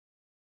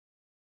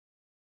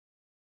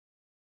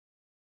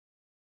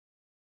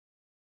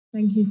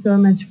Thank you so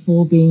much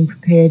for being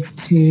prepared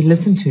to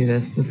listen to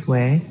this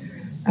way.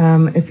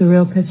 It's a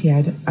real pity.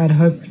 I'd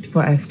hoped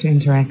for us to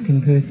interact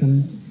in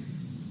person.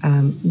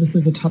 This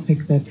is a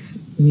topic that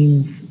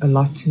means a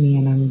lot to me,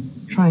 and I'm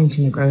trying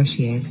to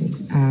negotiate it.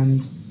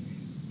 And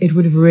it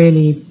would have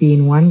really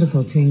been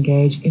wonderful to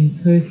engage in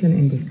person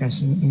in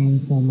discussion in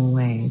informal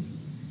ways.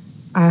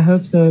 I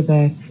hope, though,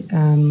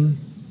 that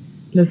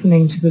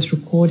listening to this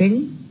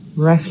recording,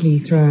 roughly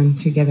thrown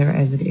together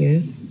as it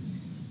is,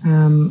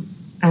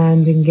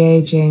 and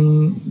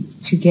engaging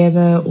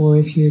together, or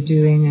if you're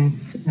doing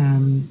it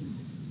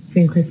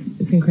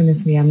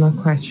synchronously, I'm not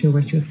quite sure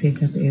what your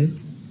setup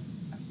is,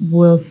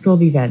 will still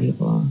be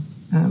valuable.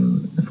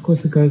 Of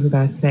course, it goes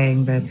without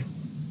saying that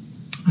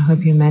I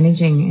hope you're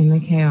managing in the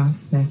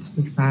chaos that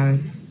this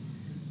virus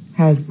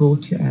has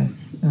brought to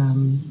us,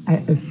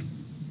 as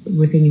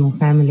within your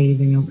families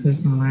and your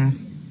personal life,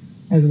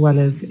 as well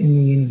as in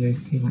the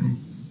university life.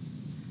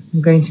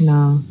 I'm going to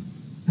now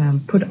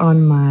put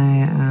on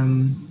my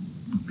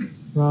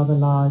rather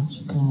large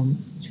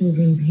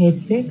children's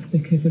headsets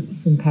because it's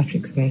St.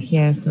 Patrick's Day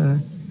here, so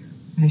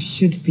I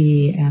should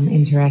be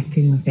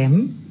interacting with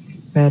them,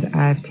 but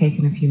I've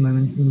taken a few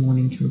moments in the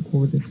morning to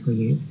record this for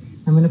you.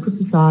 I'm going to put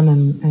this on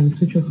and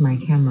switch off my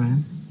camera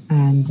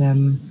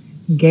and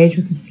engage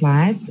with the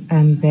slides,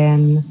 and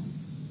then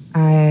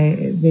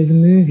there's a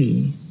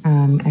movie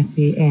at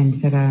the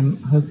end that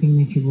I'm hoping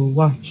that you will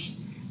watch,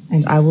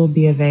 and I will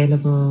be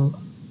available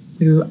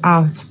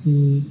throughout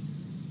the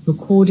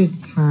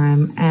recorded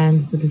time and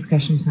the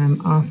discussion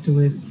time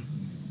afterwards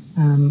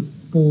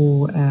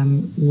for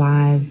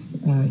live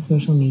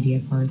social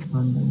media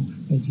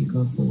correspondence as you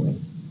go forward.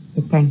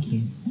 But thank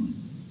you.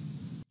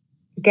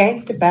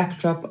 Against a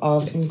backdrop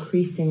of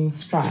increasing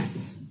strife,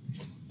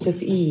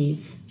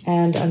 dis-ease,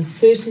 and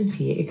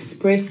uncertainty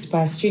expressed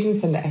by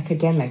students and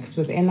academics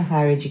within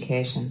higher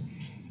education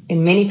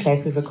in many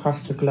places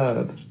across the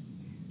globe,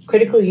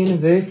 critical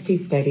university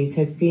studies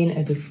have seen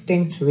a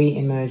distinct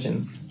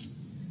re-emergence.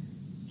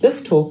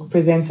 This talk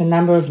presents a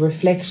number of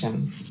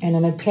reflections in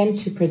an attempt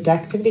to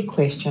productively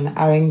question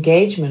our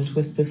engagement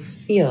with this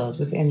field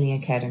within the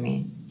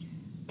academy,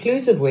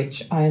 clues of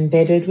which are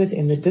embedded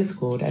within the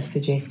discord I've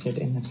suggested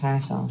in the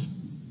title.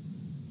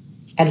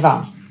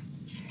 Advance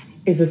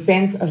is a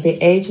sense of the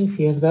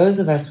agency of those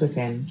of us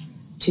within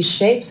to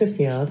shape the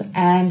field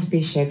and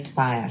be shaped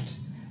by it,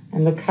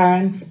 and the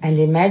currents and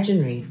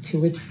imaginaries to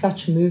which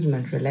such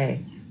movement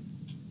relates.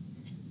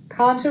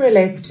 Counter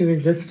relates to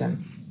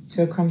resistance,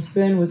 to a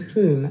concern with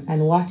whom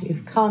and what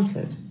is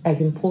counted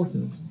as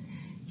important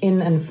in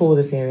and for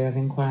this area of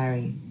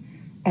inquiry,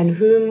 and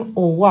whom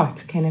or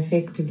what can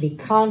effectively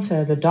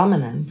counter the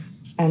dominant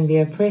and the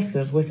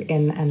oppressive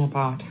within and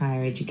about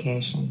higher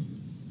education.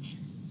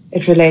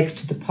 It relates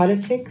to the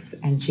politics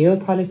and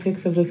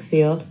geopolitics of this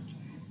field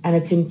and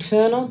its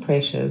internal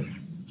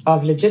pressures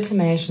of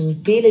legitimation,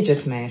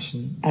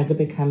 delegitimation, as it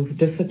becomes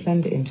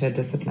disciplined into a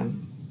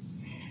discipline.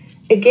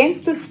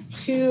 Against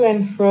this to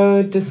and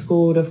fro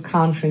discord of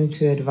countering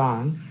to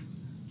advance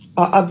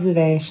are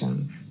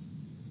observations,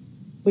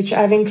 which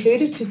I've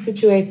included to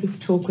situate this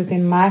talk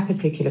within my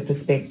particular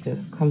perspective,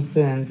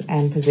 concerns,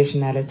 and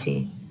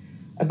positionality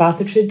about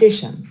the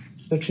traditions,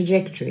 the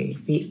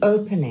trajectories, the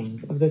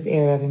openings of this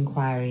area of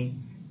inquiry,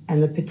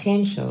 and the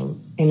potential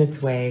in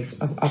its ways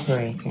of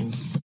operating.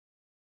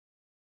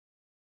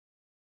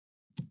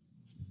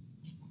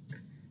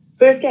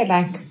 Firstly, I'd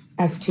like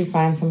us to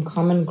find some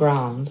common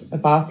ground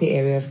about the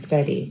area of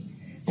study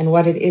and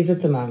what it is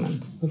at the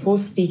moment, before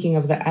speaking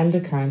of the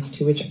undercurrents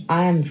to which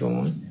I am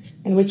drawn,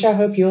 and which I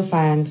hope you'll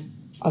find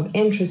of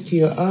interest to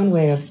your own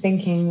way of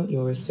thinking,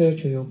 your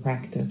research, or your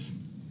practice.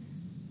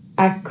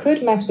 I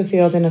could map the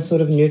field in a sort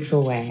of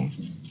neutral way,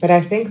 but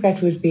I think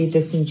that would be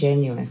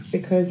disingenuous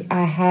because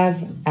I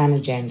have an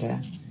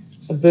agenda,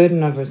 a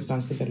burden of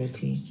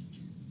responsibility,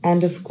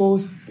 and of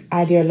course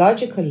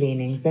ideological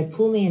leanings that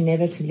pull me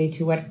inevitably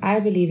to what I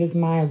believe is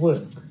my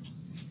work.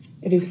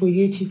 It is for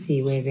you to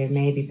see where there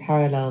may be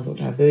parallels or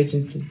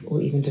divergences or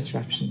even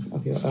disruptions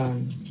of your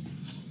own.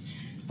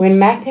 When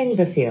mapping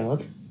the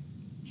field,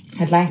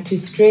 I'd like to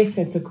stress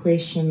that the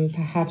question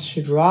perhaps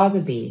should rather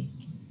be,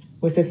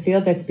 with a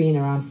field that's been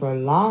around for a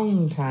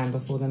long time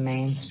before the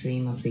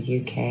mainstream of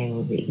the UK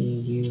or the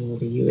EU or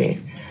the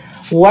US,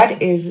 why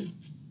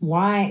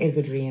is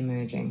it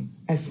re-emerging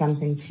as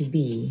something to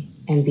be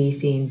and be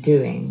seen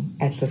doing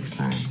at this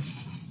time?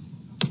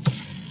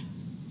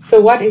 So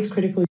what is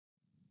critical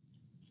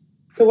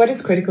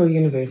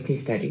university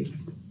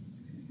studies?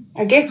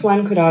 I guess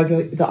one could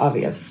argue the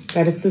obvious,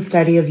 that it's the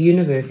study of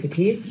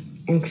universities,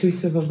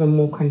 inclusive of the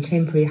more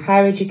contemporary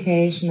higher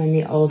education and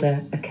the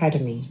older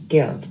academy,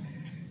 guild.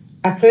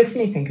 I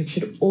personally think it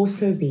should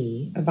also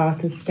be about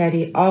the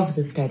study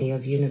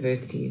of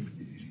universities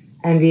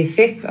and the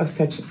effects of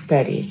such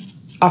study,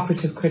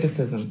 operative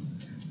criticism,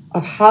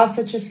 of how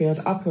such a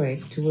field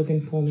operates towards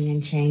informing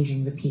and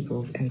changing the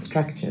peoples and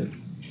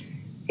structures.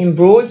 In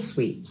broad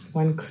sweeps,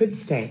 one could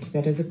state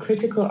that as a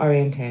critical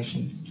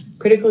orientation,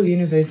 critical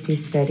university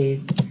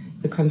studies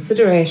the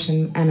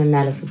consideration and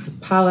analysis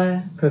of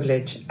power,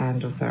 privilege,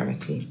 and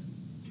authority.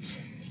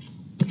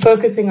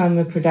 focusing on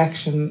the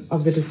production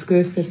of the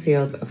discursive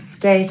fields of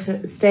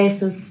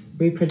stasis,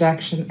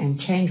 reproduction, and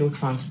change or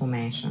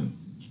transformation.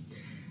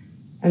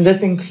 And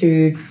this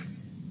includes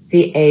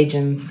the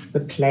agents, the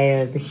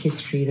players, the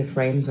history, the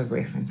frames of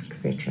reference,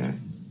 etc.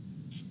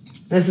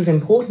 This is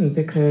important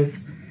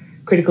because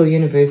critical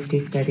university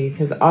studies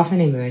has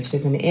often emerged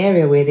as an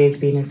area where there's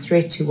been a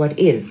threat to what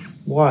is,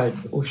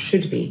 was, or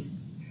should be.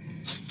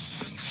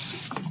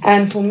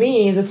 And for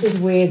me, this is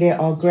where there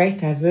are great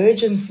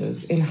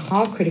divergences in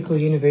how critical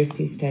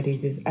university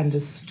studies is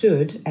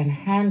understood and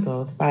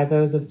handled by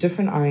those of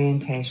different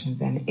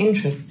orientations and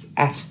interests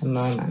at the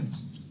moment.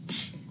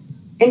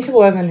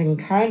 Interwoven in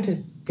current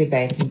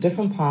debates in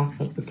different parts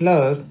of the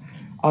globe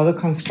are the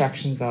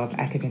constructions of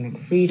academic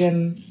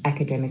freedom,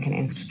 academic and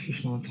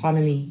institutional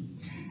autonomy,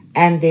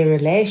 and their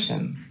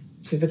relations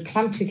to the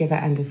clumped-together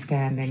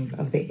understandings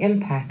of the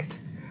impact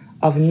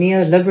of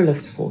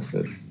neoliberalist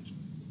forces,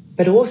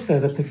 but also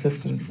the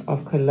persistence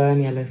of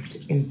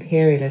colonialist,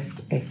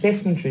 imperialist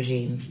assessment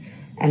regimes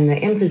and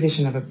the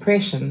imposition of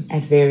oppression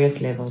at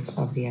various levels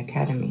of the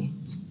academy.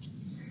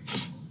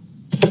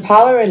 The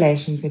power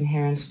relations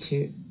inherent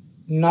to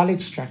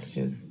knowledge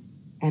structures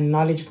and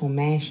knowledge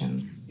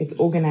formations, its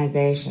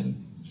organization,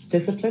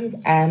 disciplines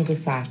and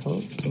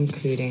disciples,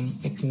 including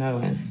its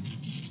knowers.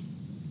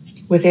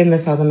 Within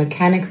this are the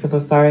mechanics of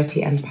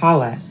authority and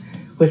power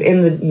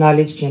within the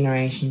knowledge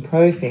generation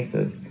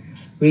processes,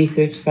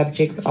 research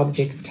subjects,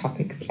 objects,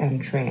 topics,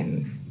 and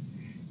trends,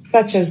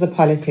 such as the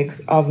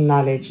politics of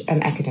knowledge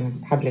and academic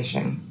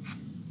publishing.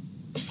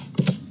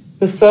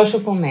 The social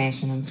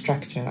formation and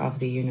structure of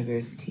the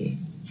university.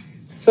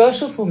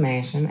 Social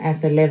formation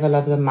at the level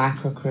of the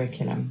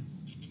microcurriculum.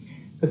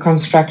 The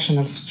construction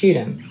of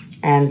students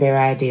and their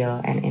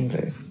ideal and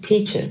inverse,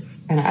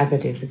 teachers and other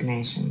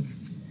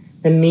designations.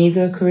 The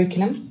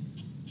mesocurriculum,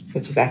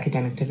 such as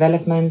academic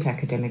development,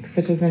 academic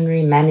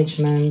citizenry,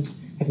 management,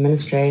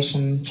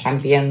 administration,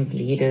 champions,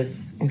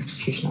 leaders,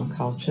 institutional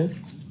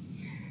cultures.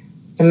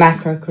 The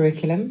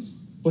macro-curriculum,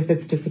 with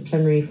its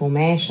disciplinary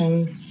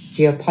formations,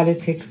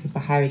 geopolitics of the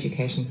higher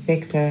education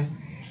sector,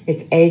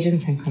 its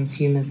agents and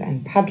consumers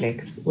and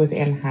publics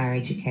within higher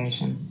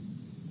education.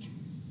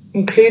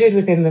 Included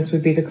within this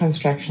would be the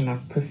construction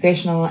of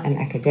professional and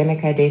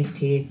academic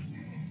identities,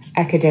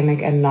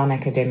 academic and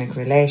non-academic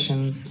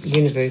relations,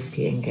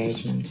 university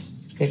engagement,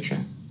 etc.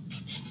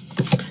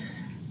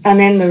 And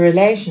then the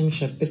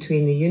relationship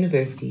between the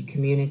university,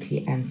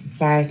 community, and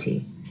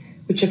society,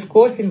 which of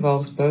course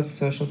involves both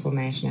social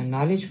formation and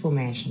knowledge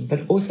formation,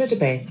 but also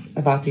debates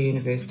about the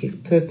university's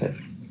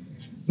purpose,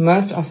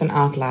 most often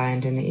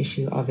outlined in the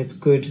issue of its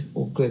good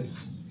or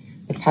goods,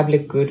 the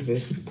public good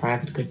versus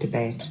private good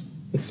debate,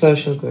 the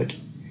social good,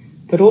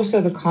 but also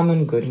the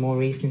common good more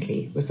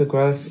recently, with the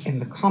growth in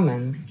the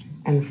commons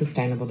and the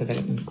sustainable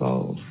development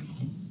goals.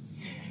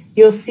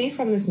 You'll see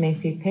from this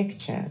messy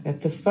picture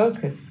that the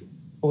focus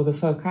or the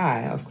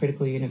foci of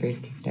critical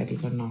university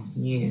studies are not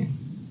new.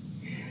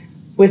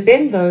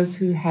 Within those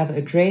who have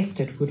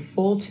addressed it would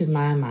fall, to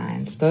my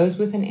mind, those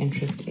with an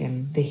interest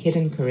in the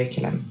hidden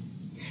curriculum,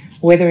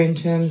 whether in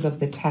terms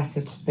of the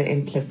tacit, the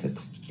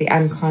implicit, the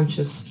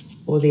unconscious,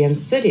 or the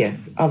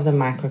insidious of the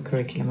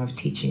microcurriculum of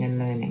teaching and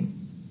learning,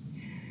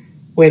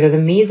 whether the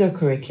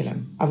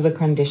mesocurriculum of the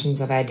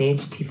conditions of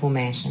identity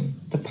formation,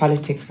 the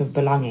politics of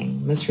belonging,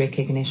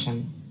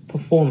 misrecognition,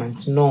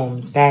 performance,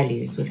 norms,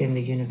 values within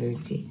the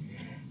university,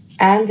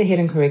 and the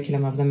hidden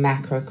curriculum of the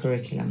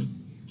macro-curriculum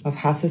of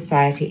how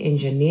society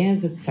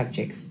engineers its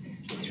subjects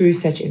through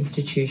such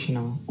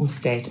institutional or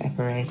state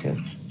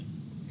apparatus.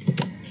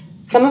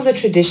 Some of the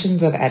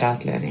traditions of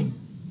adult learning,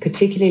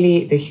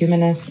 particularly the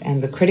humanist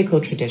and the critical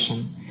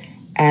tradition,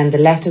 and the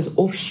latter's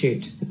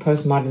offshoot, the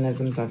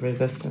postmodernisms of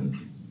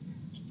resistance.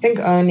 Think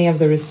only of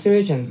the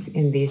resurgence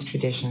in these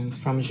traditions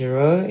from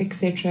Giraud,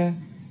 etc.,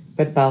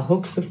 but bell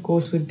hooks, of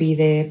course, would be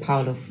there,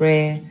 Paulo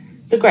Freire,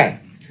 the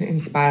greats, who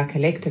inspire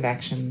collective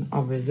action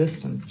of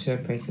resistance to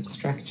oppressive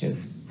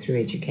structures through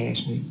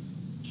education.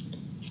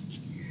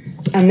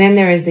 And then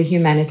there is the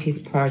humanities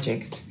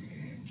project,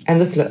 and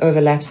this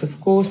overlaps, of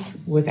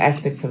course, with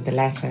aspects of the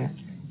latter.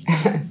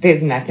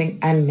 There's nothing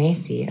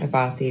unmessy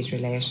about these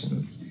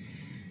relations.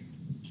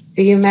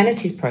 The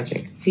humanities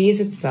project sees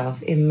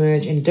itself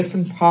emerge in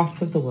different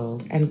parts of the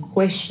world and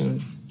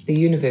questions the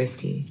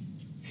university,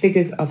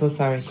 figures of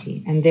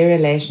authority, and their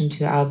relation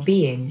to our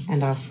being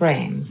and our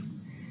frames,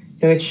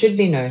 though it should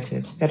be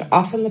noted that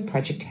often the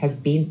project has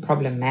been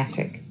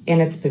problematic in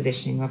its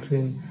positioning of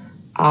whom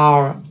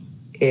our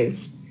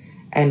is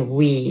and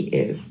we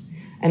is,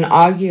 and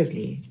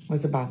arguably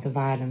was about the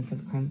violence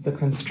of the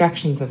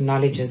constructions of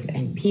knowledges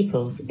and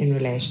peoples in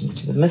relations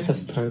to the myth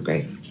of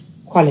progress,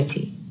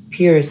 quality,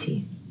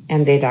 purity,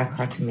 and their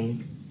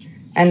dichotomies,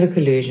 and the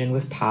collusion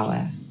with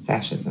power,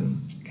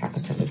 fascism,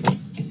 capitalism,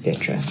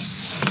 etc.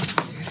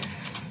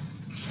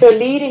 So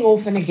leading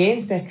off and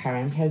against that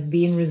current has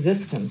been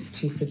resistance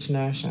to such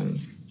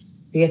notions,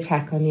 the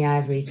attack on the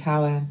ivory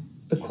tower,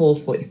 the call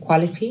for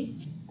equality,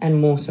 and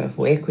more so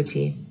for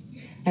equity,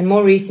 and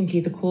more recently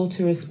the call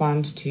to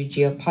respond to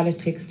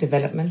geopolitics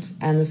development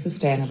and the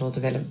sustainable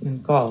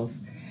development goals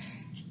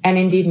And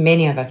indeed,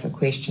 many of us are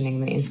questioning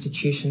the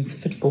institution's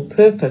fit for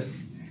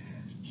purpose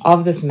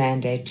of this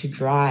mandate to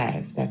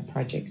drive that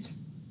project.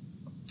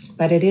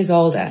 But it is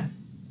older.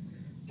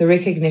 The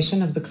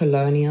recognition of the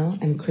colonial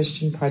and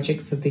Christian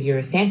projects of the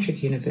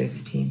Eurocentric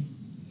university,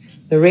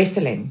 the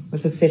wrestling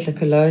with the settler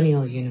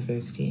colonial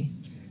university,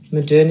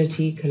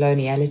 modernity,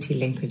 coloniality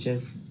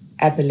linkages,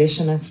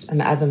 abolitionist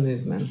and other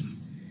movements,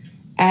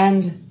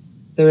 and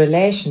the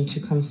relation to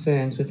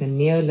concerns with a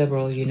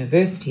neoliberal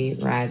university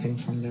rising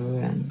from the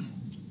ruins.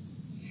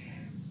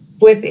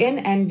 Within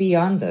and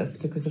beyond this,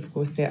 because of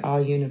course there are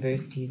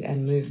universities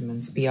and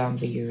movements beyond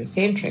the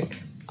Eurocentric,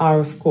 are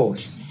of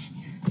course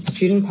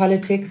student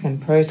politics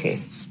and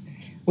protests,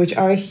 which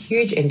are a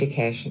huge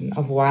indication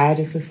of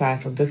wider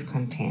societal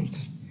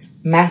discontent,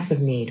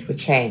 massive need for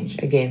change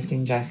against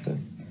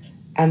injustice,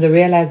 and the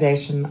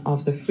realization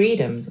of the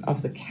freedoms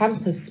of the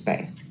campus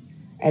space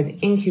as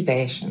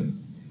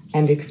incubation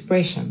and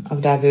expression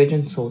of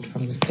divergent thought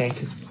from the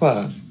status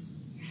quo.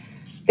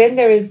 Then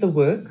there is the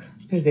work,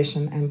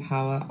 position and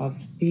power of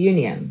the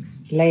unions,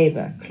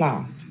 labor,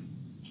 class,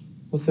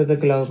 also the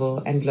global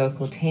and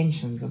local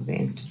tensions of the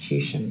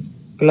institution,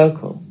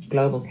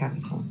 global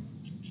capital.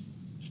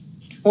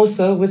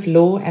 Also with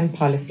law and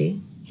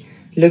policy,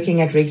 looking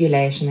at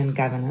regulation and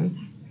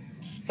governance,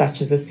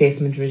 such as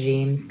assessment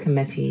regimes,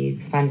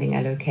 committees, funding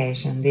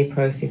allocation, their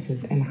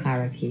processes and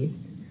hierarchies,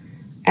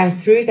 and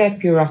through that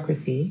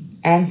bureaucracy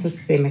and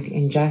systemic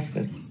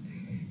injustice.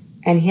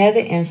 And here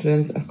the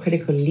influence of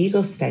critical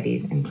legal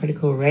studies and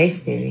critical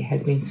race theory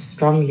has been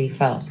strongly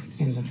felt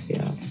in this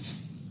field.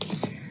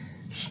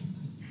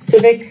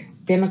 Civic,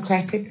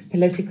 democratic,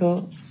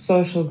 political,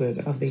 social good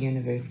of the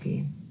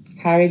university,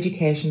 higher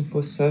education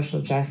for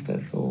social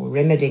justice or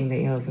remedying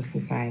the ills of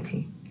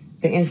society,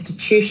 the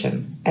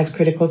institution as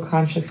critical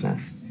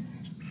consciousness,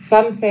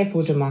 some say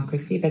for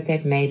democracy, but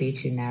that may be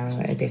too narrow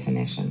a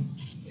definition.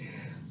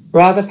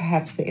 Rather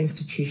perhaps the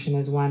institution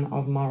as one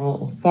of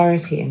moral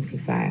authority in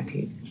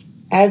societies,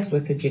 as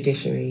with the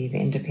judiciary, the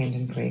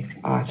independent press,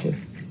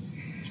 artists,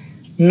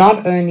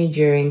 not only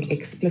during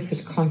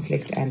explicit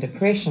conflict and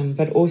oppression,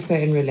 but also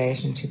in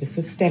relation to the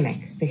systemic,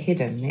 the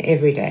hidden, the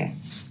everyday.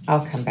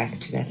 I'll come back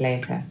to that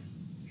later.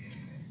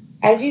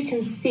 As you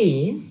can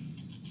see,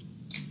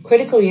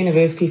 critical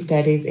university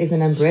studies is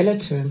an umbrella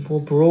term for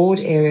broad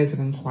areas of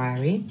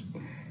inquiry,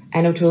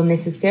 and it will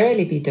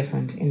necessarily be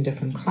different in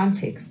different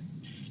contexts,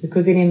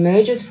 because it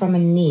emerges from a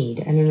need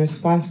and in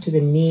response to the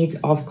needs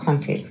of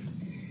context.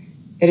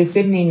 It is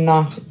certainly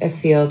not a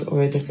field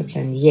or a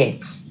discipline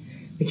yet,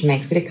 which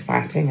makes it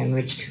exciting and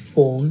rich to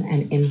form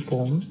and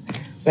inform,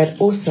 but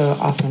also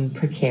often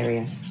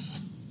precarious.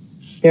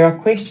 There are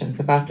questions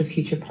about the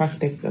future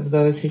prospects of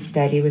those who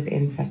study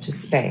within such a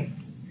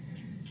space.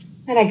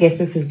 And I guess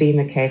this has been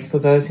the case for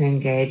those who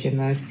engage in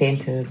those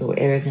centers or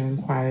areas of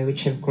inquiry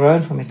which have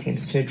grown from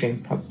attempts to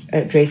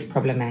address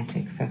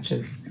problematics such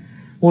as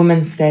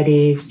women's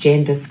studies,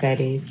 gender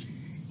studies,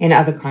 in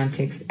other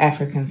contexts,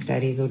 African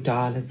studies or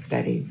Dalit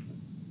studies.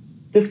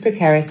 This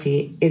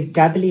precarity is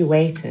doubly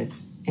weighted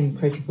in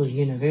critical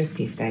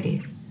university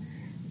studies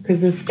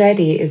because the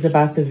study is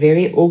about the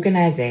very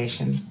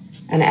organization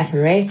and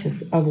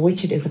apparatus of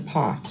which it is a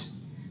part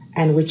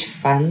and which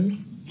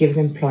funds, gives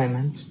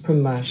employment,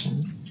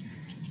 promotions,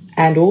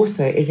 and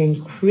also is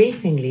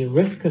increasingly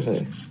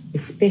risk-averse,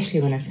 especially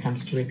when it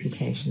comes to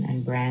reputation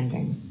and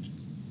branding.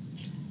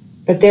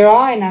 But there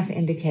are enough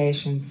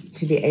indications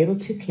to be able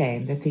to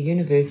claim that the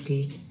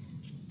university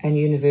and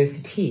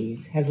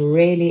universities have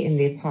rarely in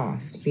their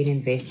past been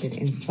invested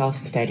in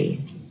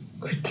self-study,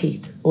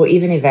 critique, or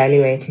even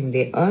evaluating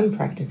their own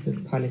practices,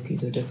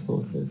 policies, or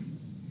discourses.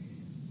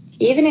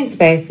 Even in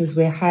spaces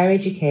where higher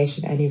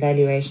education and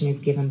evaluation is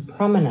given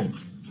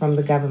prominence from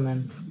the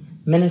government,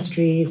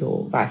 ministries,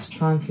 or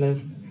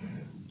vice-chancellors,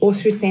 or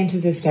through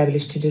centers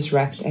established to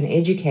disrupt and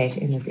educate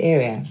in this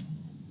area,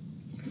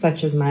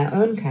 such as my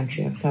own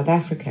country of South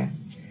Africa,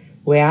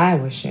 where I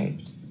was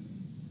shaped,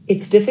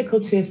 it's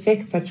difficult to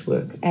effect such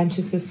work and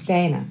to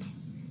sustain it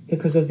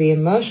because of the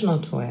emotional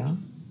toil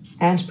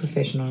and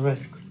professional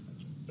risks,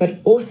 but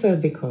also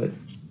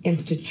because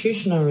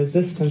institutional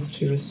resistance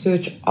to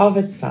research of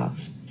itself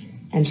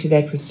and to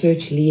that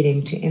research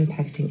leading to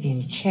impacting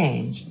in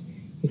change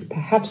is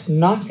perhaps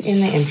not in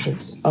the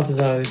interest of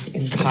those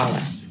in power.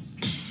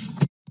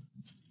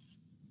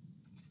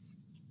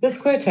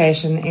 This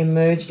quotation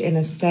emerged in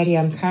a study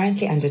I'm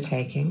currently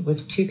undertaking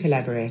with two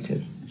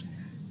collaborators,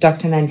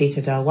 Dr.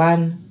 Nandita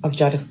Dalwan of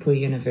Liverpool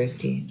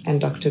University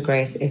and Dr.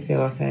 Grace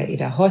Eseosa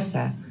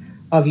Idahosa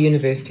of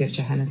University of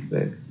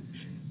Johannesburg.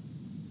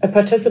 A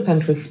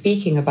participant was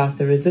speaking about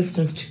the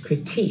resistance to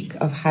critique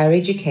of higher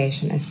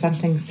education as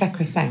something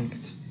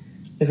sacrosanct,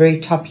 the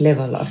very top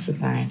level of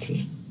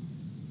society.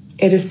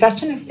 It is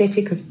such an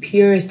aesthetic of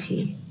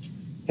purity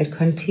that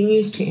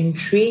continues to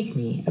intrigue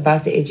me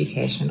about the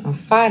education of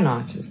fine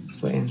artists,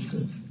 for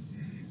instance,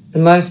 the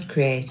most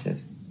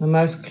creative, the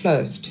most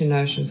close to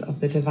notions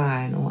of the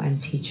divine or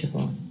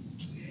unteachable.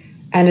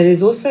 And it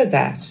is also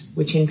that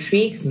which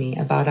intrigues me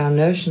about our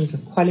notions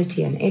of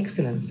quality and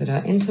excellence that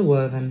are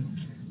interwoven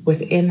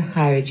within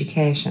higher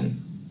education.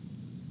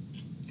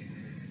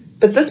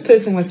 But this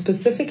person was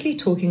specifically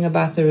talking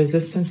about the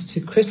resistance to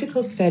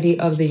critical study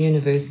of the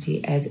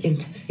university as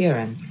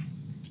interference,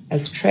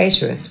 as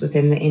traitorous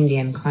within the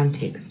Indian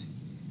context.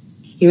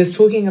 He was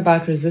talking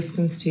about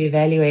resistance to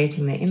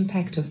evaluating the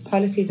impact of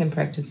policies and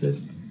practices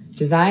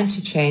designed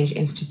to change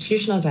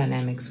institutional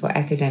dynamics for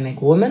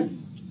academic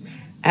women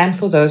and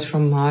for those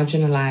from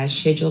marginalized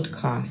scheduled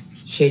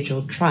castes,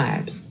 scheduled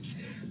tribes,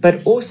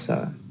 but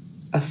also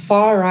a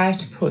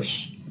far-right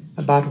push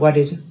about what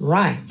is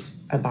right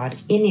about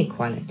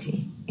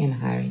inequality in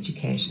higher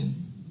education.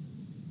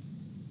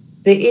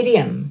 The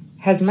idiom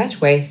has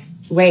much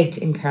weight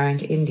in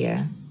current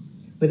India,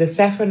 with the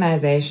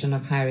saffronization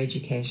of higher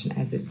education,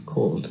 as it's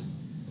called,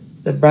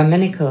 the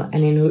Brahminical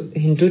and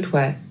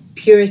Hindutva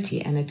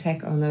purity and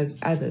attack on those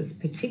others,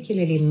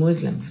 particularly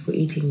Muslims, for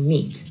eating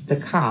meat, the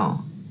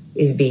cow,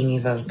 is being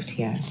evoked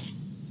here.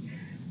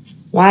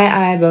 Why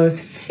I both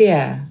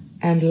fear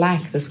and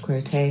like this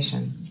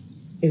quotation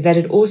is that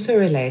it also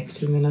relates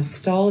to the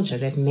nostalgia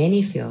that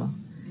many feel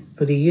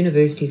for the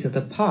universities of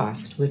the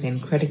past within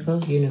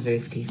critical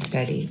university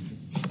studies.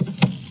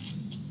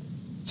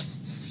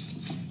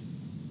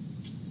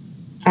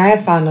 I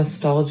have found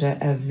nostalgia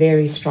a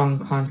very strong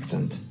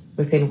constant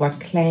within what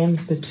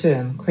claims the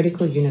term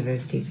critical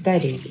university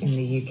studies in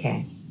the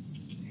UK.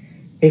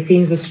 There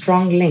seems a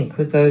strong link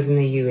with those in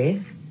the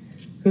US,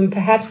 whom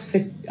perhaps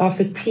are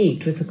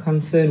fatigued with the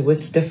concern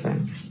with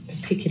difference,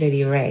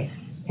 particularly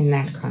race, in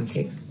that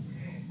context,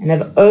 and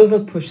have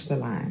over-pushed the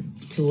line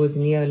towards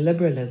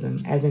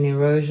neoliberalism as an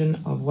erosion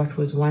of what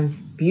was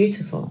once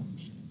beautiful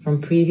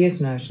from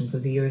previous notions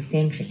of the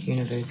Eurocentric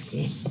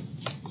university.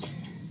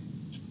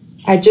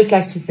 I'd just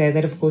like to say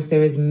that, of course,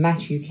 there is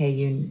much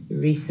UK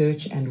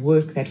research and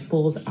work that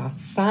falls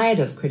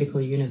outside of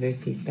critical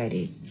university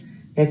studies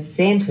that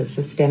centers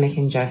systemic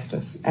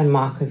injustice and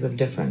markers of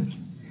difference.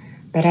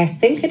 But I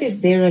think it is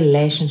their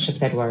relationship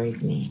that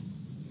worries me,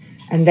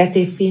 and that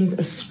there seems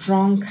a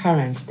strong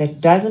current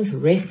that doesn't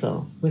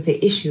wrestle with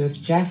the issue of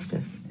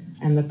justice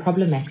and the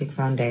problematic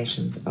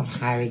foundations of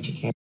higher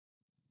education.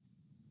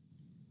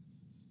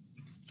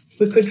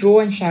 We could draw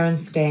on Sharon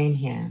Stein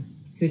here,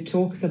 who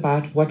talks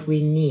about what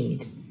we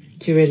need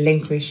to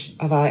relinquish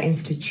of our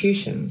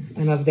institutions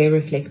and of their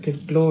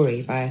reflective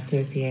glory by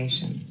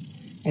association,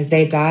 as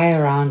they die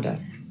around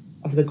us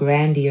of the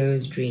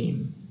grandiose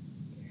dream.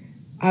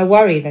 I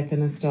worry that the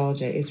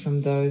nostalgia is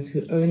from those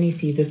who only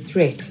see the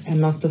threat and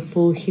not the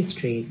full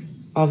histories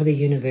of the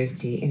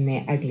university in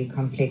their ugly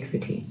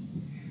complexity,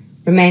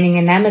 remaining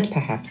enamored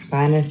perhaps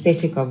by an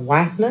aesthetic of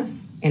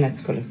whiteness in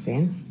its fullest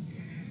sense,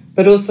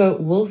 but also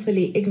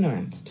willfully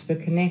ignorant to the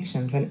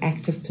connections and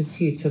active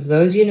pursuits of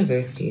those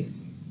universities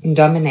in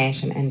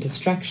domination and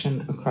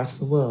destruction across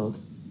the world,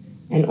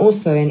 and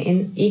also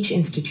in each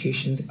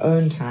institution's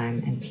own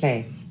time and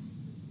place.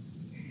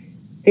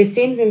 There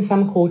seems in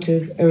some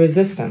quarters a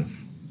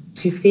resistance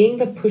to seeing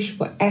the push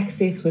for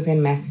access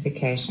within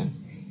massification,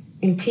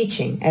 in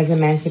teaching as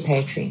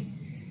emancipatory,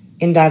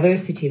 in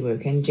diversity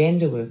work and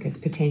gender work as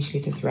potentially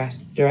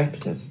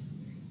disruptive,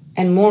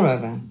 and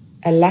moreover,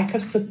 a lack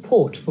of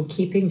support for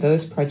keeping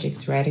those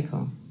projects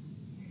radical.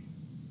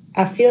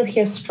 I feel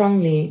here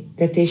strongly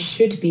that there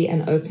should be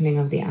an opening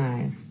of the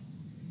eyes,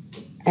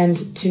 and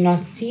to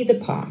not see the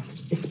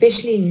past,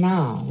 especially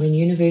now when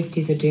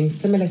universities are doing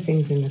similar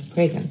things in the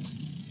present.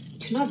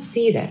 To not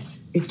see that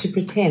is to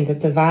pretend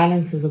that the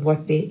violences of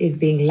what is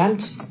being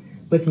lumped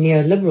with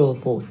neoliberal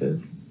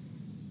forces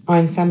are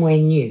in some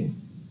way new.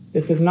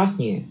 This is not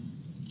new.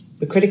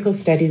 The critical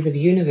studies of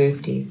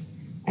universities,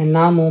 and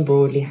now more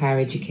broadly higher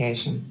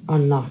education, are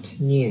not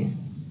new.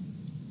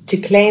 To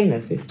claim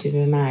this is to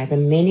deny the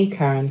many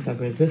currents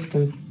of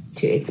resistance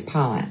to its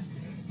power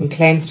and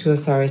claims to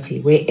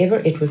authority wherever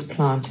it was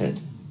planted,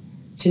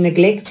 to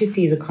neglect to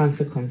see the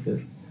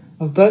consequences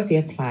of both the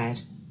applied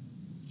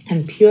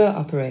and pure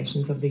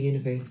operations of the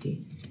university,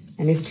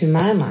 and is to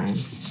my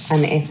mind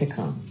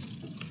unethical.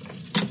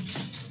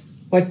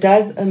 What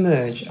does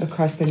emerge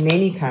across the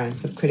many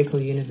currents of critical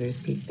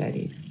university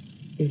studies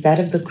is that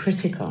of the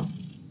critical,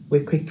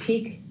 where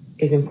critique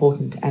is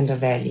important and of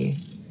value,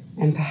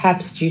 and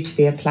perhaps due to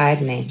the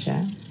applied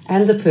nature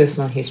and the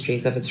personal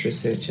histories of its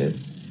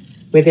researchers,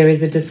 where there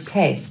is a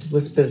distaste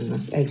with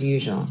business as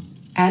usual,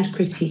 and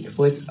critique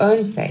for its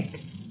own sake,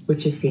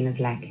 which is seen as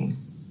lacking.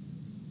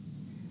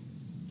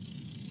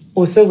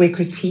 Also, where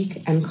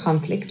critique and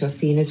conflict are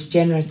seen as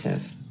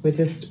generative,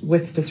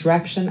 with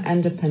disruption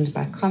underpinned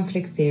by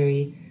conflict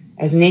theory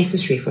as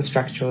necessary for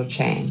structural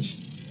change,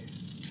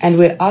 and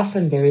where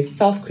often there is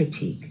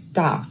self-critique,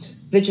 doubt,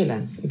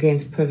 vigilance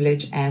against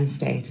privilege and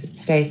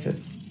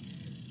stasis,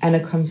 and a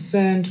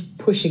concerned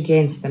push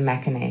against the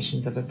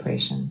machinations of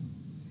oppression.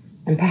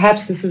 And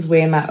perhaps this is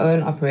where my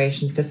own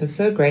operations differ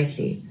so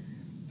greatly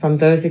from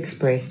those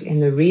expressed in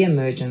the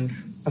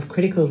re-emergence of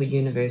critical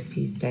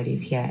university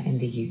studies here in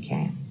the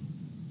UK.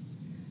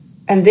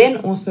 And then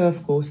also,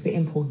 of course, the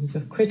importance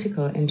of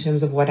critical in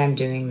terms of what I'm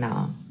doing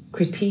now,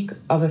 critique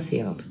of a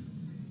field,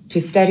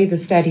 to study the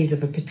studies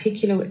of a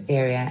particular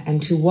area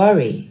and to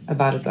worry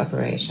about its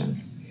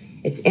operations,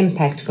 its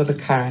impact for the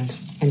current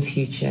and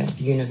future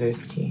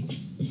university.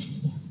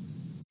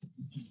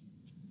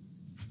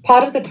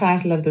 Part of the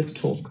title of this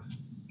talk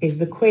is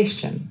the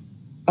question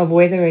of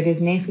whether it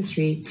is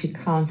necessary to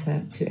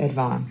counter to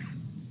advance.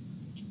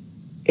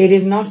 It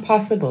is not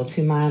possible,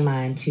 to my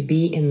mind, to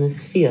be in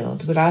this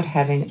field without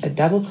having a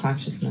double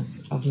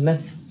consciousness of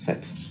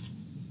misfit.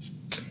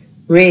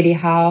 Really,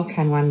 how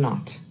can one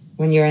not,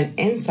 when you're an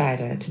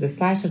insider to the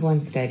site of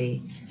one's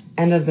study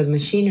and of the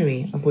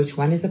machinery of which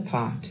one is a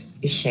part,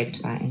 is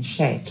shaped by and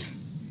shapes?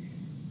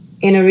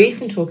 In a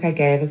recent talk I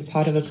gave as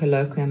part of a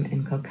colloquium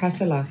in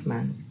Calcutta last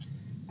month,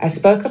 I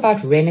spoke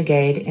about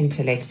renegade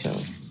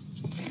intellectuals,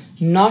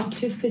 not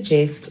to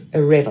suggest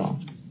a rebel.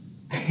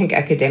 I think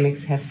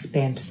academics have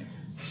spent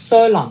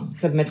so long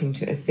submitting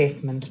to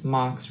assessment,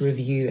 marks,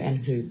 review, and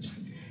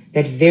hoops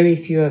that very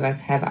few of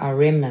us have our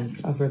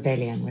remnants of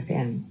rebellion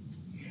within.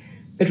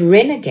 But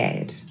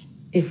renegade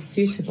is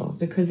suitable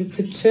because it's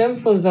a term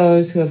for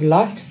those who have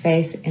lost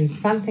faith in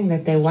something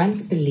that they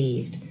once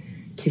believed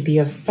to be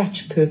of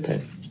such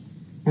purpose,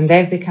 and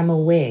they've become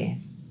aware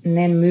and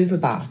then move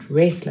about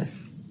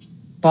restless,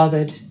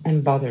 bothered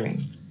and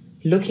bothering,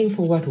 looking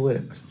for what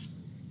works,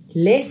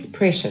 less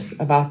precious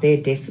about their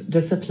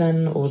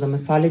discipline or the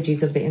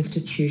mythologies of the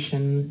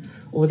institution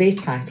or their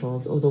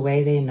titles or the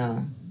way they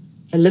know,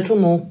 a little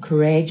more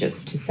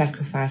courageous to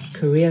sacrifice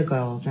career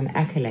goals and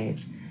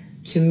accolades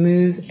to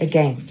move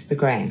against the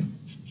grain.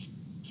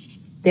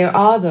 There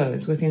are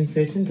those within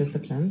certain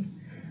disciplines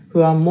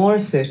who are more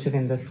assertive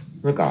in this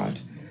regard,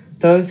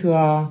 those who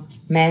are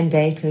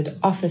mandated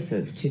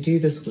officers to do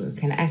this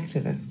work and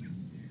activists.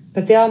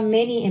 But there are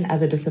many in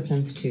other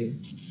disciplines too,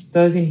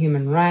 those in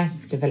human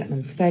rights,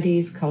 development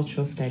studies,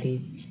 cultural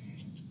studies,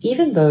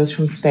 even those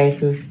from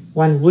spaces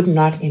one would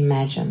not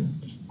imagine.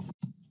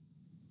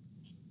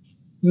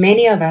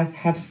 Many of us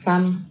have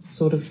some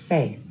sort of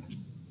faith,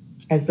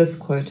 as this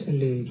quote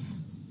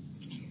alludes,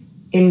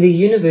 in the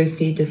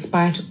university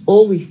despite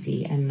all we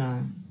see and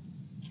know.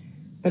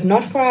 But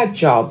not for our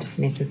jobs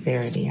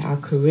necessarily, our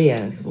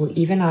careers, or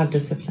even our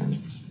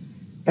disciplines,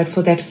 but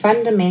for that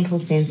fundamental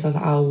sense of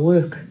our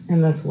work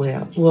in this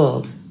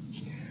world,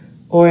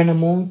 or in a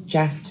more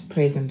just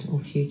present or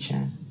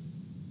future.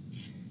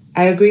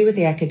 I agree with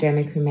the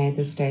academic who made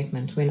this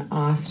statement when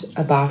asked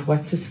about what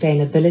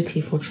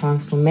sustainability for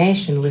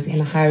transformation within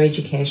higher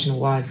education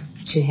was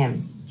to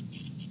him.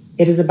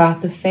 It is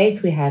about the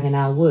faith we have in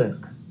our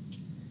work.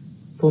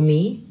 For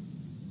me,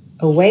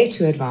 a way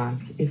to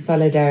advance is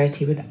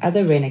solidarity with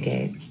other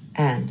renegades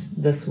and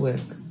this work.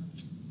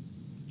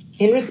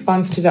 In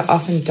response to the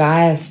often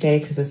dire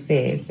state of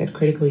affairs that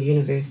critical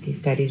university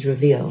studies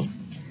reveals,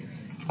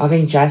 of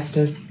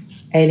injustice,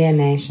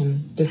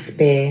 alienation,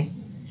 despair,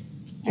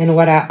 and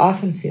what I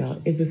often feel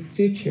is a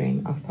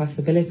suturing of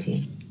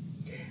possibility,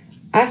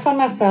 I find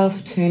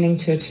myself turning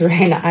to a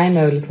terrain I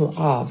know little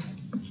of,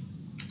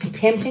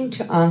 attempting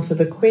to answer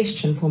the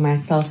question for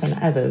myself and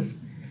others: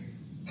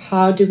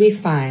 how do we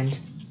find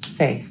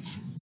faith?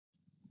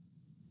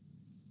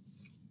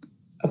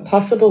 A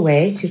possible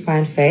way to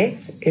find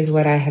faith is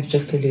what I have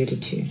just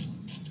alluded to,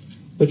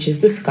 which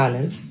is the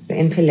scholars, the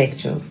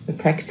intellectuals, the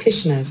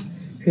practitioners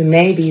who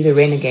may be the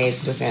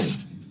renegades within.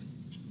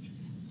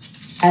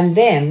 And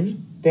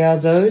then there are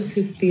those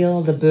who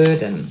feel the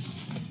burden.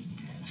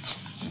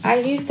 I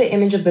use the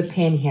image of the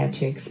pen here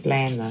to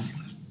explain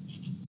this.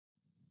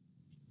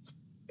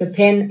 The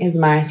pen is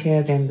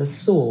mightier than the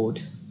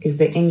sword is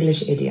the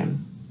English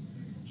idiom.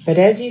 But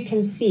as you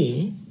can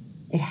see,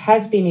 it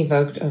has been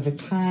evoked over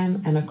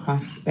time and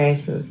across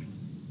spaces.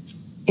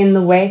 In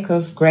the wake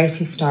of great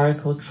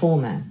historical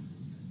trauma,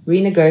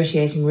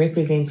 renegotiating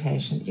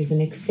representation is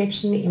an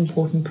exceptionally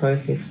important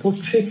process for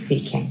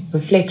truth-seeking,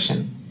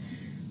 reflection,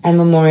 and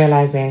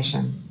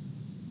memorialization.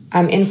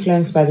 I'm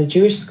influenced by the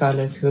Jewish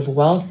scholars who have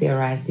well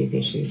theorized these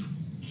issues,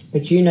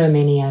 but you know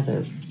many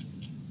others.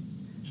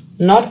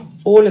 Not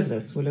all of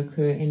this will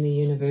occur in the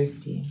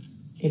university.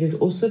 It is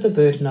also the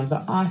burden of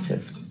the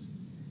artist,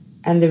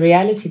 and the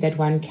reality that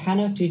one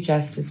cannot do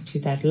justice to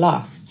that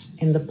lost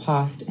in the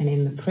past and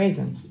in the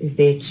present is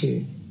there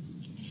too.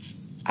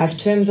 I've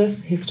termed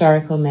this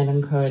historical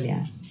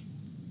melancholia,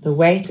 the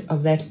weight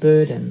of that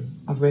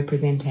burden of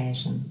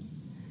representation,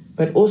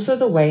 but also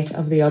the weight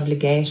of the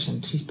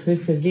obligation to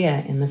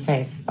persevere in the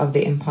face of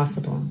the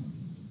impossible.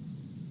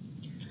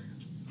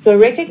 So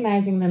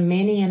recognizing the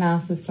many in our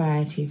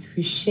societies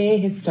who share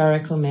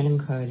historical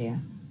melancholia,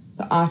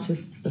 the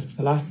artists, the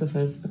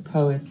philosophers, the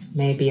poets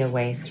may be a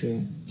way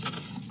through.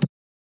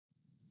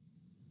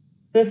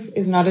 This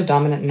is not a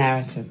dominant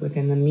narrative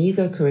within the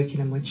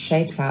meso-curriculum which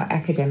shapes our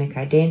academic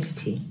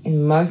identity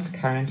in most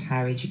current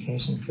higher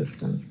education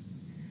systems,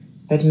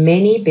 but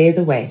many bear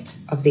the weight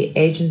of the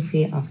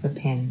agency of the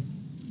pen.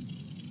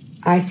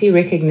 I see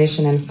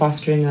recognition and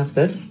fostering of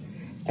this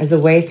as a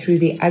way through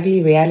the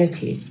ugly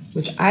realities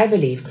which I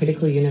believe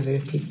critical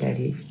university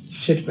studies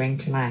should bring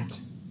to light.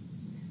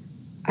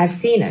 I've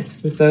seen it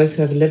with those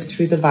who have lived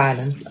through the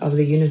violence of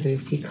the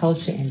university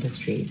culture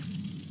industries.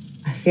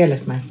 I feel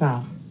it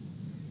myself.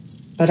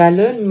 But I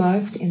learn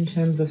most in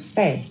terms of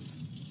faith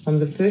from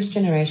the first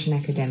generation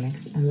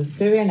academics and the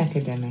Syrian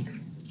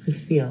academics who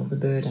feel the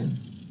burden.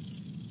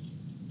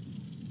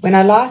 When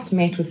I last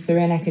met with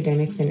Syrian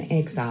academics in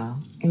exile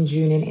in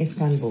June in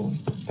Istanbul,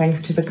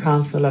 thanks to the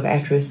Council of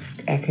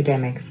At-Risk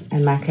Academics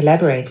and my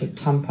collaborator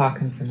Tom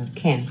Parkinson of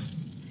Kent,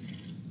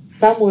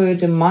 some were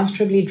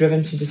demonstrably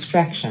driven to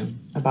distraction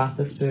about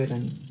this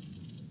burden.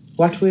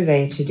 What were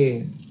they to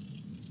do?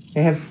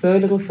 They have so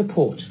little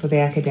support for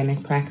their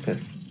academic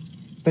practice,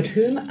 but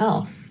whom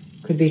else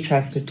could be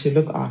trusted to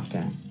look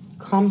after,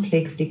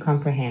 complexly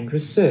comprehend,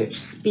 research,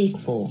 speak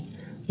for,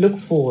 look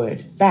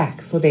forward,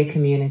 back for their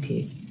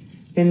communities,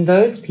 than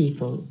those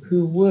people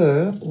who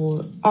were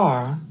or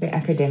are the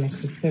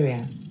academics of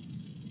Syria?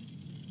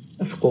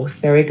 Of course,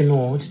 they're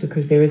ignored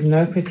because there is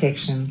no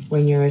protection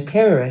when you're a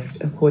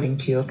terrorist according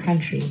to your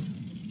country,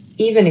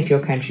 even if your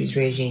country's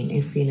regime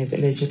is seen as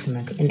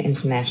illegitimate in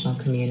international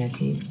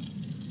communities.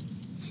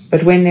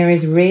 But when there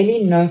is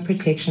really no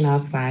protection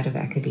outside of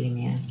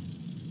academia,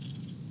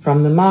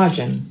 from the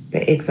margin,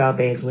 the exile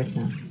bears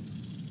witness.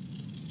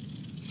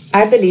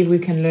 I believe we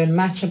can learn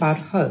much about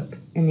hope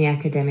in the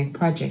academic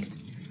project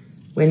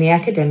when the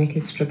academic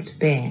is stripped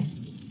bare,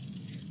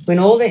 when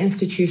all the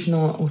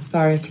institutional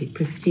authority,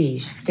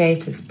 prestige,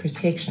 status,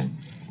 protection,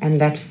 and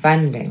that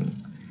funding,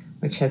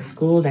 which has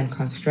schooled and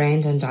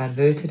constrained and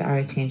diverted our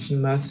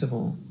attention most of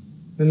all.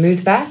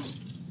 Remove that,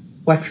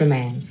 what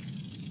remains?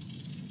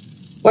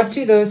 What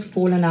do those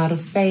fallen out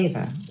of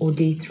favor or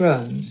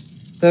dethroned,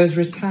 those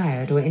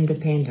retired or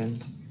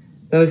independent,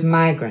 those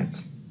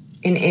migrant,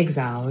 in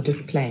exile or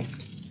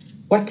displaced,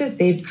 what does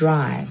their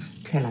drive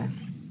tell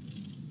us?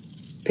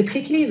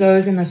 Particularly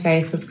those in the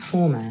face of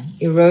trauma,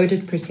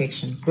 eroded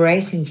protection,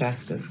 great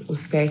injustice, or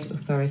state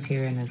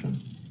authoritarianism.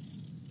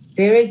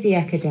 There is the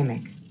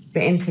academic,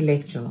 the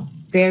intellectual.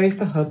 There is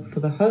the hope for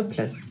the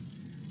hopeless,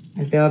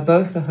 as they are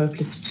both the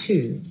hopeless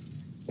too,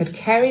 but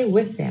carry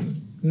with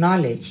them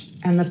knowledge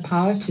and the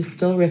power to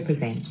still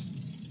represent,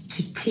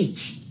 to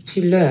teach,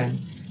 to learn,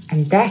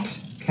 and that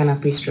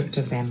cannot be stripped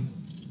of them.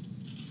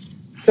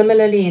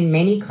 Similarly, in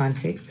many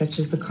contexts, such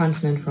as the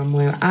continent from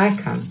where I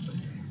come,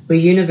 where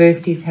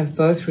universities have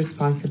both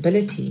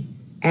responsibility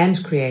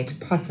and create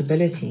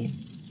possibility,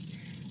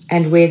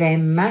 and where they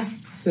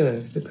must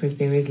serve because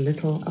there is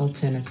little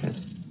alternative.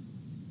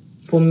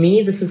 For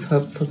me, this is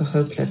hope for the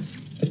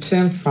hopeless, a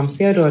term from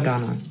Theodore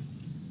Adorno,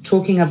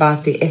 talking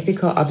about the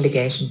ethical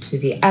obligation to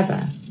the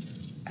other,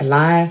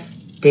 alive,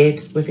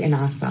 dead within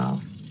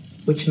ourselves,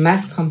 which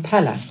must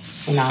compel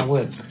us in our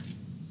work.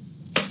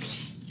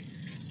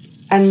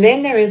 And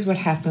then there is what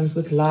happens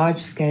with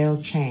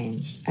large-scale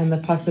change and the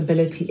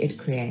possibility it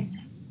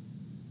creates.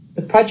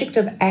 The project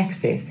of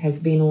access has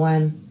been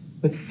one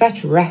with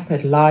such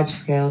rapid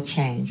large-scale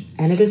change,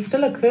 and it is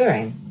still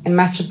occurring in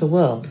much of the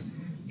world,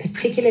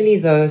 particularly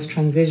those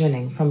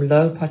transitioning from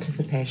low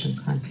participation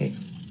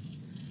contexts.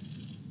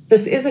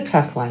 This is a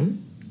tough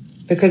one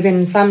because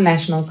in some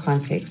national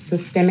contexts,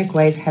 systemic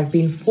ways have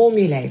been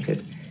formulated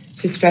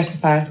to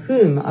stratify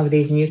whom of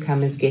these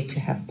newcomers get to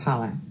have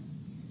power,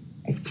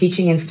 as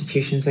teaching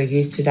institutions are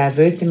used to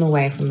divert them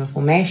away from the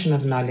formation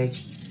of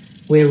knowledge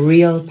where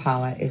real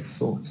power is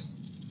sought.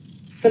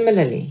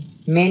 Similarly,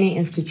 many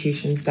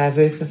institutions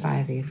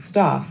diversify their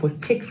staff for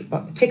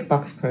tick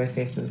box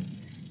processes,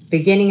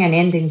 beginning and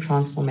ending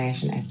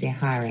transformation at their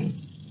hiring,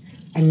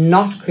 and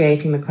not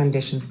creating the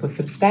conditions for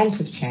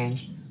substantive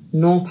change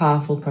nor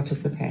powerful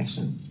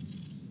participation.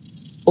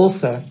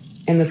 Also,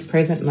 in this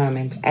present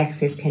moment,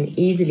 access can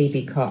easily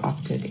be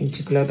co-opted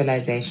into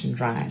globalization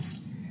drives,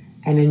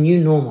 and a new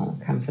normal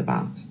comes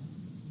about.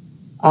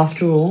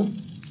 After all,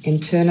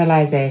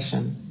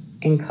 internalization,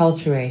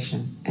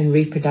 enculturation, and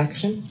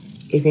reproduction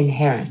is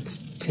inherent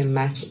to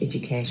much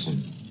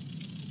education.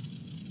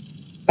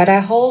 But I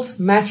hold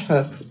much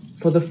hope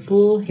for the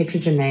full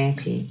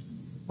heterogeneity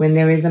when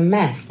there is a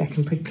mass that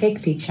can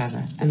protect each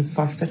other and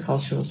foster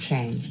cultural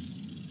change.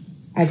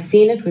 I've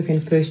seen it within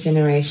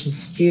first-generation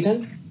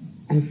students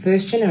and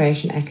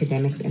first-generation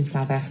academics in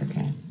South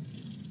Africa.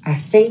 I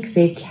think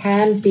there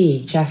can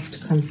be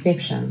just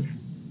conceptions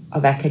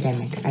of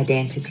academic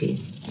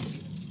identities.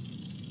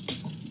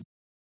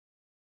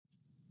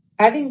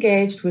 I've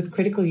engaged with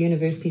critical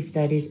university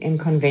studies in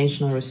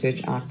conventional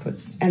research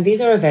outputs, and these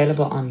are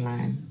available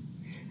online.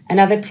 And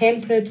I've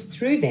attempted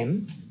through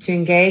them to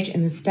engage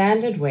in the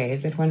standard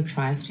ways that one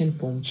tries to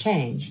inform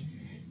change: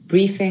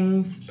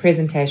 briefings,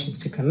 presentations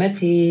to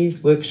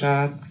committees,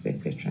 workshops,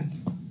 etc.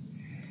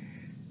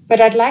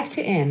 But I'd like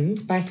to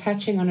end by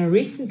touching on a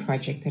recent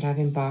project that I've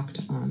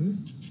embarked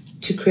on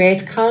to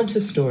create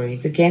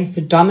counter-stories against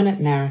the dominant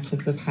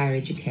narratives of higher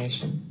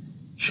education,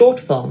 short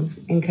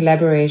films in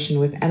collaboration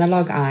with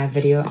Analog Eye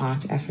Video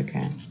Art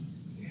Africa.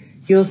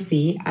 You'll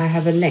see I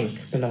have a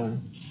link below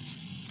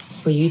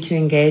for you to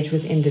engage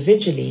with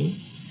individually,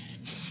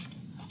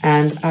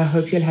 and I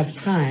hope you'll have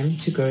time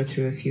to go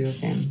through a few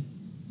of them.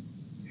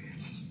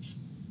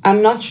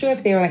 I'm not sure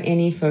if there are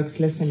any folks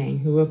listening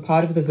who were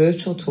part of the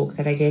virtual talk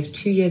that I gave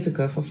 2 years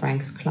ago for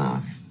Frank's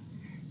class,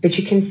 but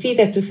you can see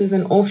that this is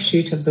an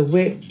offshoot of the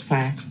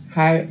website,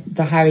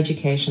 the Higher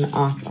Education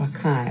Arts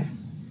Archive,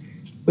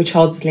 which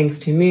holds links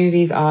to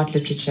movies, art,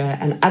 literature,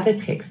 and other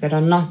texts that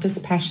are not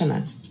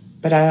dispassionate,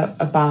 but are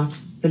about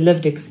the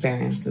lived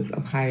experiences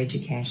of higher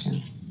education.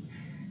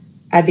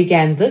 I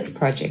began this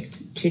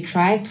project to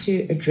try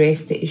to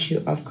address the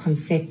issue of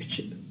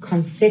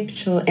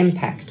conceptual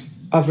impact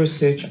of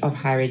research of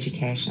higher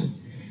education,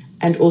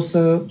 and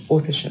also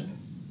authorship,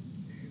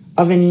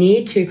 of a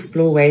need to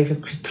explore ways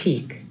of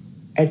critique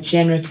as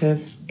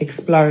generative,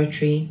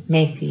 exploratory,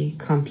 messy,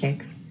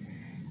 complex.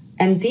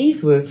 And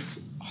these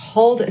works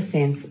hold a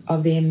sense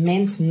of the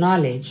immense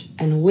knowledge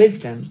and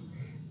wisdom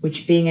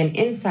which being an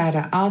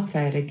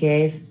insider-outsider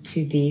gave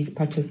to these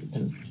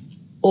participants,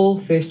 all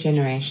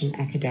first-generation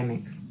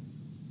academics.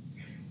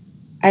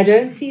 I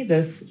don't see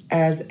this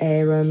as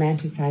a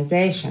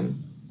romanticization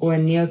or a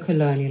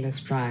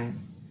neo-colonialist drive,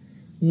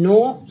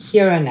 nor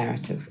hero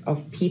narratives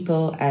of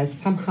people as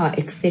somehow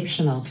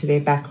exceptional to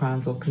their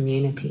backgrounds or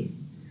communities,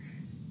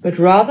 but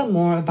rather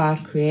more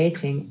about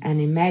creating an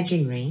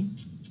imaginary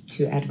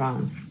to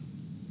advance.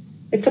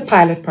 It's a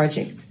pilot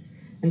project,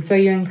 and so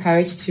you're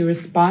encouraged to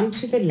respond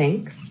to the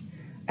links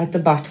at the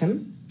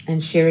bottom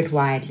and share it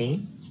widely,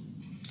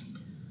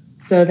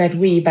 so that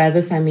we, by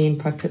this I mean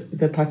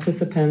the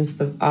participants,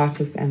 the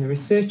artists, and the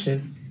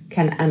researchers,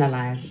 can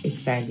analyze its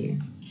value.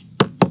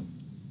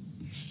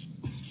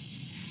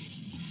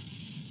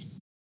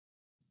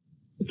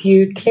 If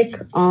you click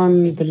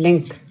on the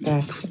link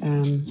that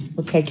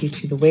will take you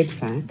to the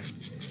website,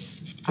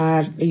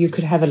 you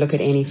could have a look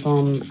at any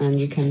film, and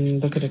you can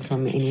look at it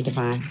from any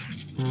device.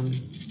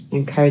 I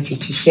encourage you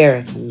to share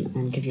it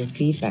and give your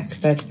feedback.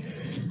 But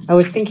I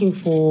was thinking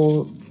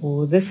for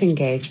this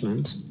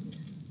engagement,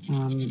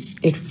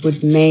 it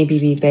would maybe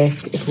be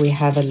best if we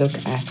have a look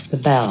at the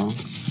bell.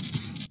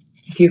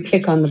 If you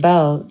click on the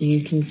bell,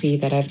 you can see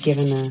that I've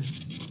given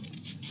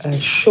a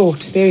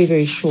short, very,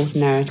 very short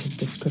narrative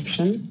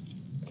description.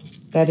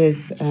 That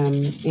is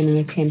in an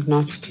attempt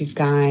not to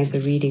guide the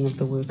reading of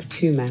the work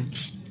too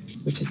much,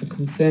 which is a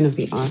concern of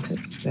the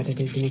artists, that it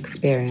is an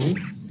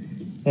experience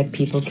that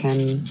people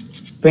can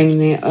bring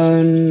their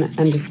own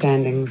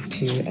understandings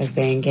to as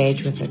they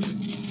engage with it.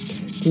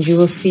 And you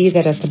will see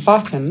that at the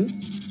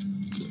bottom,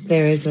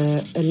 there is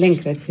a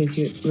link that says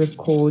you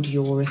record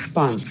your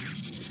response.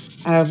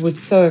 I would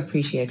so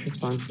appreciate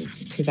responses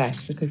to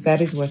that, because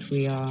that is what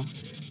we are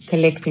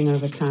collecting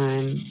over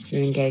time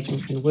through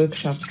engagements and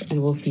workshops,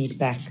 and will feed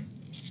back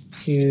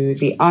to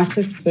the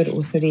artists, but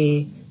also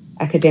the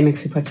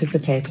academics who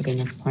participated in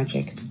this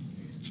project.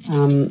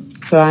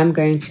 So I'm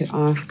going to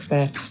ask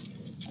that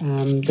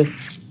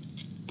this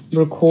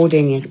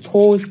recording is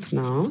paused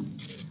now.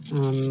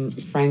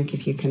 Frank,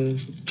 if you can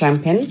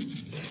jump in,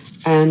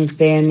 and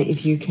then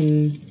if you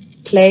can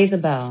play the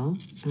bell,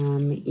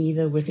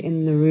 either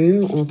within the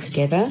room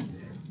altogether,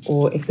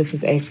 or if this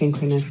is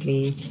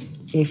asynchronously,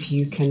 if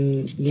you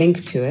can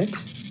link to it.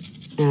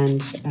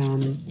 And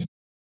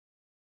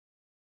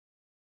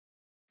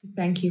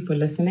thank you for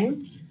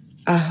listening.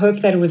 I hope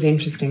that it was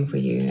interesting for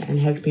you and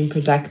has been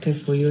productive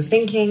for your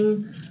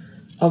thinking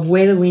of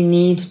whether we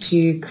need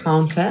to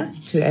counter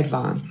to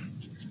advance.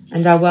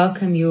 And I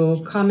welcome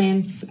your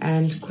comments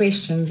and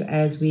questions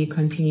as we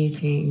continue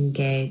to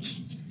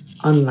engage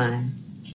online.